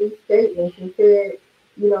company released statements and said,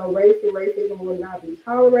 race and racism will not be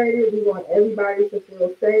tolerated. We want everybody to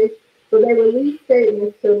feel safe. So they released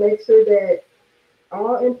statements to make sure that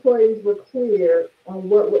all employees were clear on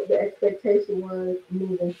what the expectation was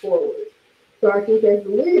moving forward. So I think as a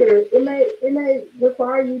leader, it may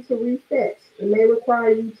require you to reset. It may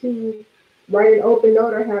require you to write an open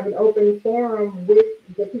note or have an open forum with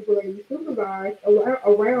the people that you supervise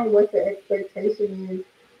around what the expectation is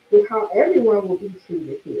with how everyone will be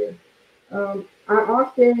treated here.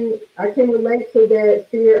 I can relate to that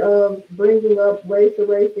fear of bringing up race or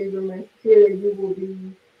racism and fear that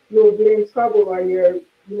you'll get in trouble, or your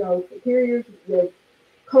superiors, your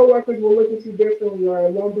coworkers will look at you differently, or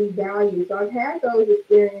it won't be valued. So I've had those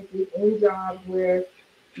experiences in jobs where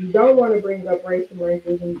you don't want to bring up race and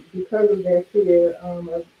racism because of their fear of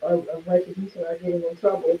retribution or getting in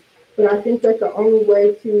trouble. But I think that the only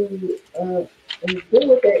way to deal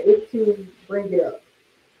with that is to bring it up.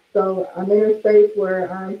 So I'm in a space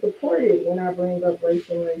where I'm supported when I bring up race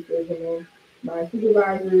and racism, and my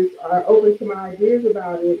supervisors are open to my ideas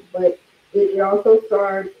about it, but it also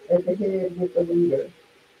starts at the head with the leader.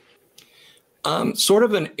 Sort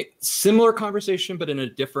of a similar conversation, but in a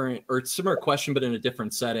different, or similar question, but in a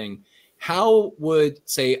different setting. How would,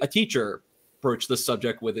 say, a teacher approach this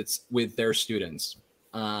subject with their students,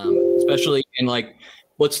 especially in, like,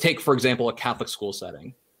 let's take, for example, a Catholic school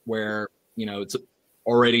setting where it's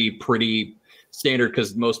already pretty standard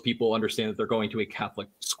because most people understand that they're going to a Catholic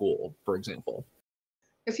school, for example.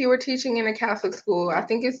 If you were teaching in a Catholic school, I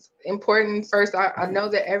think it's important. First, I know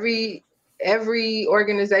that every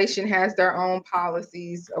organization has their own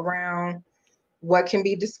policies around what can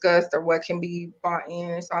be discussed or what can be brought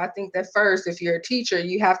in. So I think that first, if you're a teacher,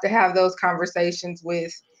 you have to have those conversations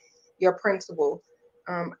with your principal.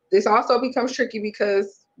 This also becomes tricky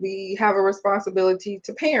because we have a responsibility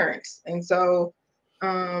to parents. And so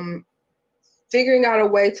figuring out a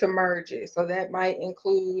way to merge it. So that might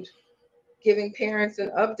include giving parents an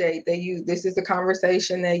update that this is the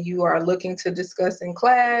conversation that you are looking to discuss in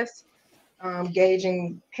class,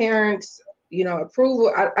 gauging parents,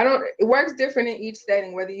 approval. It works different in each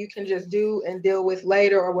setting, whether you can just do and deal with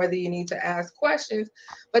later or whether you need to ask questions.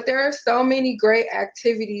 But there are so many great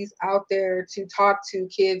activities out there to talk to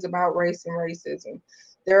kids about race and racism.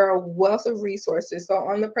 There are a wealth of resources. So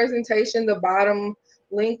on the presentation, the bottom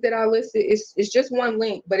link that I listed is just one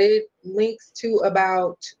link, but it links to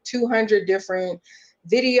about 200 different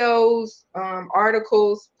videos,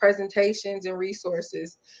 articles, presentations, and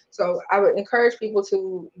resources. So I would encourage people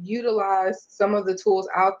to utilize some of the tools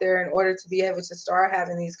out there in order to be able to start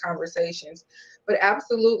having these conversations. But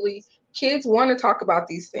absolutely, kids want to talk about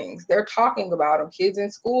these things. They're talking about them. Kids in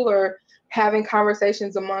school are having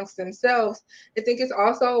conversations amongst themselves. I think it's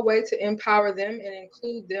also a way to empower them and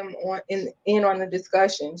include them on the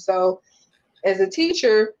discussion. So as a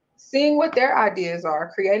teacher, seeing what their ideas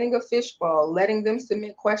are, creating a fishbowl, letting them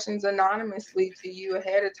submit questions anonymously to you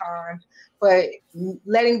ahead of time, but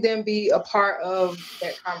letting them be a part of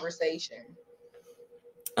that conversation.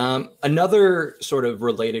 Another sort of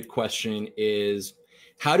related question is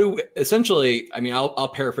essentially, I mean, I'll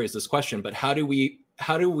paraphrase this question, but how do we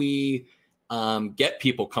get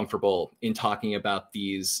people comfortable in talking about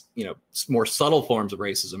these, more subtle forms of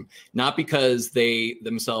racism, not because they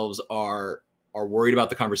themselves are worried about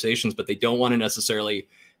the conversations, but they don't want to necessarily,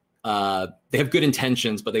 they have good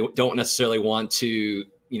intentions, but they don't necessarily want to,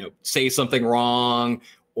 say something wrong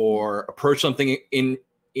or approach something in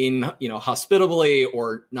hospitably,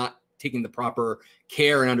 or not taking the proper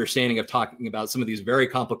care and understanding of talking about some of these very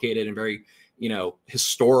complicated and very,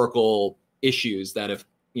 historical issues that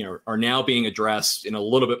are now being addressed in a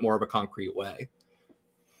little bit more of a concrete way.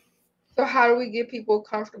 So how do we get people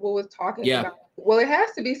comfortable with talking about it? Well, it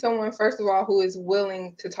has to be someone, first of all, who is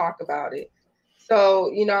willing to talk about it.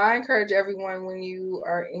 So, I encourage everyone, when you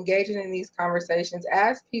are engaging in these conversations,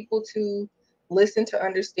 ask people to listen to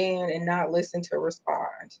understand and not listen to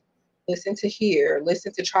respond. Listen to hear,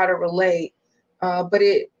 listen to try to relate. But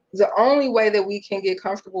the only way that we can get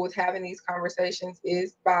comfortable with having these conversations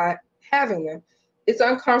is by having them. It's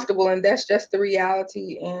uncomfortable, and that's just the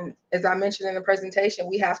reality. And as I mentioned in the presentation,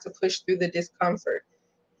 we have to push through the discomfort.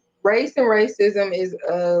 Race and racism is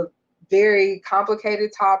a very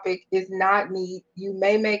complicated topic. It's not neat. You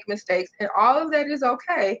may make mistakes, and all of that is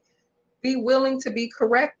okay. Be willing to be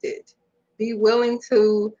corrected. Be willing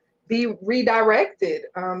to be redirected.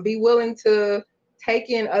 Be willing to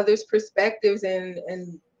take in others' perspectives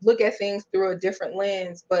and look at things through a different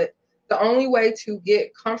lens. But the only way to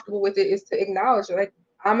get comfortable with it is to acknowledge, like,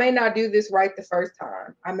 I may not do this right the first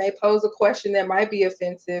time. I may pose a question that might be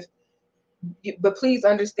offensive, but please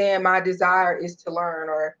understand my desire is to learn,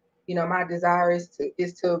 or, my desire is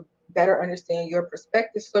to better understand your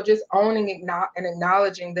perspective. So just owning and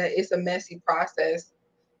acknowledging that it's a messy process,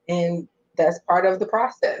 and that's part of the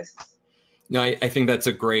process. No, I think that's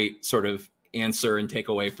a great sort of answer and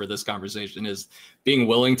takeaway for this conversation, is being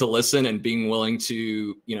willing to listen and being willing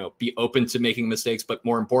to, be open to making mistakes, but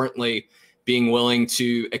more importantly, being willing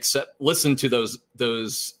to listen to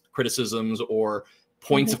those criticisms or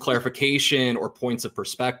points of clarification or points of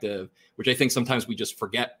perspective, which I think sometimes we just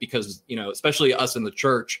forget because, especially us in the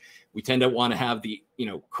church, we tend to want to have the,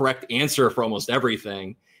 correct answer for almost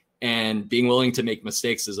everything. And being willing to make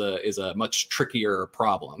mistakes is a much trickier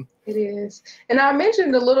problem. It is. And I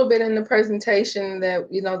mentioned a little bit in the presentation that,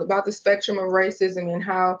 about the spectrum of racism and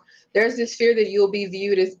how there's this fear that you'll be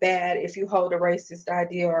viewed as bad if you hold a racist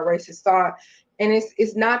idea or a racist thought. And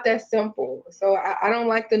it's not that simple. So I don't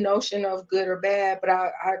like the notion of good or bad, but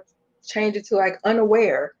I change it to like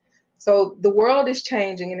unaware. So the world is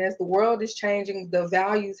changing, and as the world is changing, the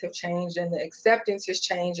values have changed, and the acceptance has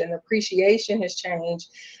changed, and appreciation has changed,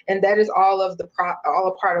 and that is all a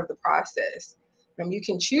part of the process. You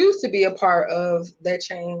can choose to be a part of that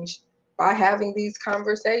change by having these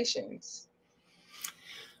conversations.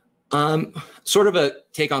 Sort of a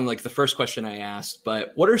take on like the first question I asked,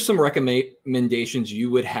 but what are some recommendations you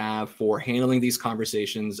would have for handling these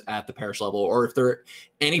conversations at the parish level, or if there are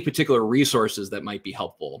any particular resources that might be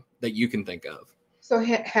helpful that you can think of? So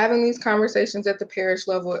having these conversations at the parish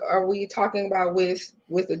level, are we talking about with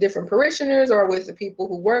the different parishioners or with the people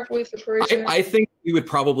who work with the parishioners? I think we would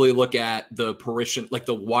probably look at the like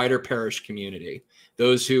the wider parish community,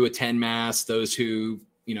 those who attend Mass, those who,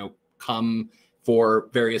 come for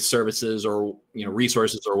various services or,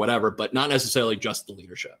 resources or whatever, but not necessarily just the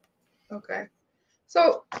leadership. Okay.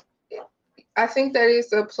 So I think that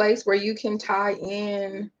is a place where you can tie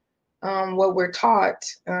in what we're taught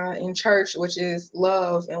in church, which is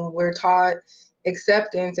love, and we're taught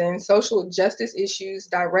acceptance, and social justice issues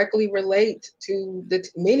directly relate to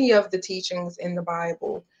many of the teachings in the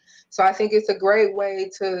Bible. So I think it's a great way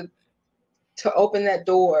to open that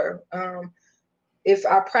door. If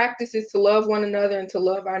our practice is to love one another and to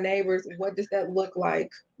love our neighbors, what does that look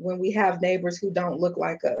like when we have neighbors who don't look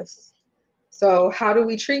like us? So how do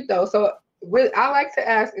we treat those? So I like to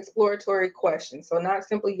ask exploratory questions. So not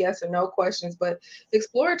simply yes or no questions, but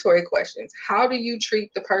exploratory questions. How do you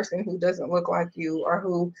treat the person who doesn't look like you or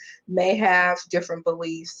who may have different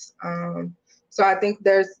beliefs? So I think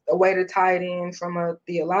there's a way to tie it in from a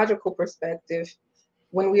theological perspective.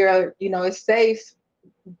 When we are, it's safe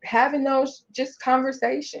having those just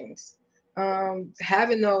conversations,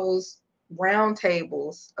 having those round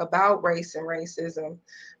tables about race and racism.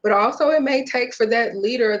 But also it may take for that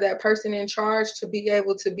leader, that person in charge, to be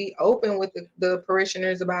able to be open with the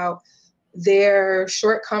parishioners about their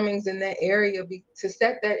shortcomings in that area, to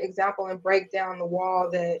set that example and break down the wall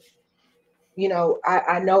that,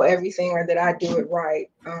 I know everything or that I do it right.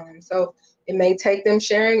 So it may take them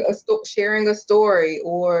sharing a story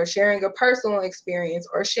or sharing a personal experience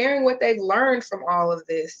or sharing what they've learned from all of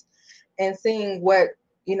this and seeing what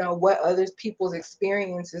other people's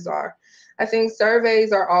experiences are. I think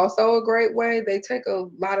surveys are also a great way. They take a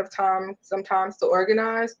lot of time sometimes to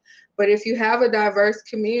organize, but if you have a diverse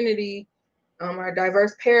community or a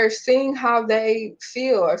diverse parish, seeing how they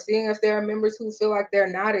feel or seeing if there are members who feel like they're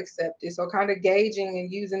not accepted. So kind of gauging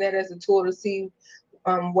and using that as a tool to see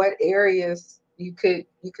what areas you could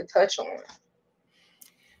touch on.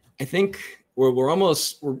 I think we're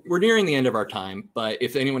nearing the end of our time, but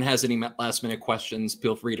if anyone has any last minute questions,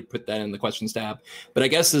 feel free to put that in the questions tab. But I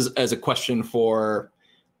guess as a question for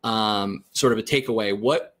sort of a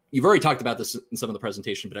takeaway, you've already talked about this in some of the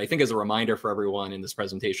presentation, but I think as a reminder for everyone in this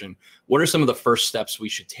presentation, what are some of the first steps we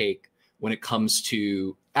should take when it comes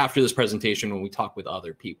to, after this presentation, when we talk with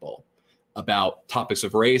other people about topics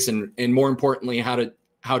of race and more importantly, how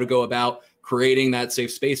to go about creating that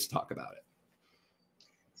safe space to talk about it?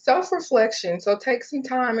 Self-reflection. So take some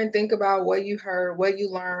time and think about what you heard, what you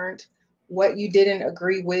learned, what you didn't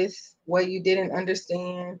agree with, what you didn't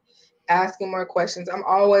understand, asking more questions. I'm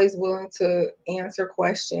always willing to answer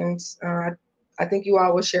questions. I think you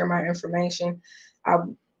all will share my information. I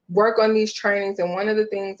work on these trainings, and one of the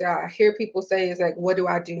things that I hear people say is like, what do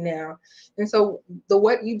I do now? And so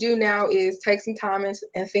what you do now is take some time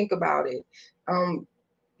and think about it.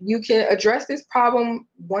 You can address this problem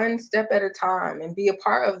one step at a time and be a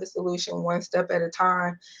part of the solution one step at a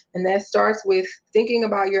time. And that starts with thinking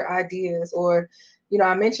about your ideas. Or,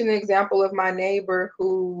 I mentioned the example of my neighbor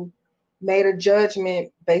who made a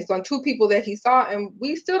judgment based on two people that he saw, and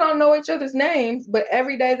we still don't know each other's names, but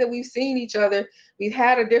every day that we've seen each other, we've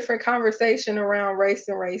had a different conversation around race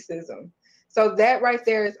and racism. So that right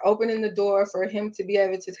there is opening the door for him to be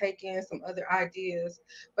able to take in some other ideas.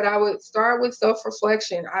 But I would start with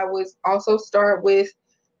self-reflection. I would also start with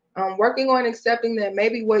working on accepting that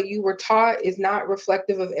maybe what you were taught is not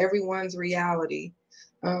reflective of everyone's reality.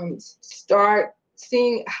 Start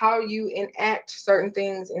seeing how you enact certain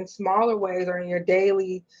things in smaller ways or in your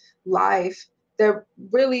daily life that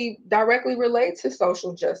really directly relate to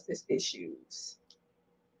social justice issues.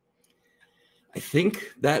 I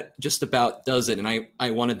think that just about does it. And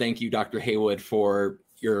I want to thank you, Dr. Haywood, for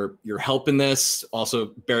your help in this,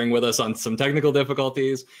 also bearing with us on some technical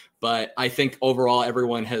difficulties. But I think overall,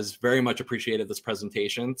 everyone has very much appreciated this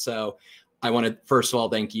presentation. So I want to, first of all,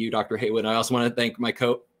 thank you, Dr. Haywood. I also want to thank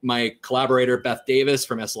my collaborator, Beth Davis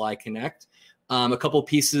from SLI Connect. A couple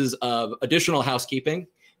pieces of additional housekeeping.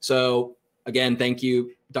 So again, thank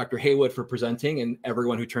you, Dr. Haywood, for presenting and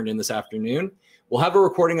everyone who turned in this afternoon. We'll have a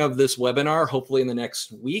recording of this webinar, hopefully in the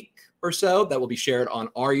next week or so, that will be shared on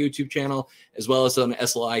our YouTube channel, as well as on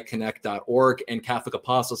sliconnect.org and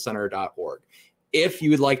catholicapostolcenter.org. If you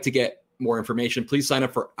would like to get more information, please sign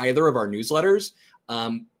up for either of our newsletters.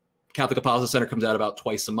 Catholic Apostolate Center comes out about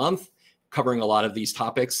twice a month, covering a lot of these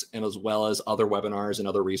topics, and as well as other webinars and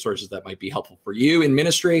other resources that might be helpful for you in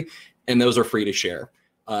ministry, and those are free to share.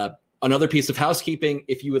 Another piece of housekeeping,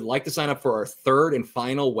 if you would like to sign up for our third and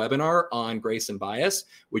final webinar on grace and bias,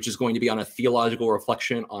 which is going to be on a theological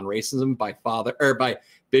reflection on racism by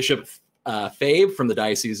Bishop Fabe from the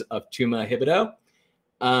Diocese of Huma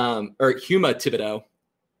Thibodeau,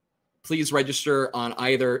 please register on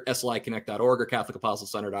either sliconnect.org or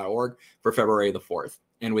catholicapostolcenter.org for February the 4th.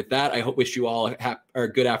 And with that, I wish you all a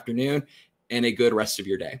good afternoon and a good rest of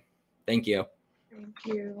your day. Thank you. Thank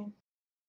you.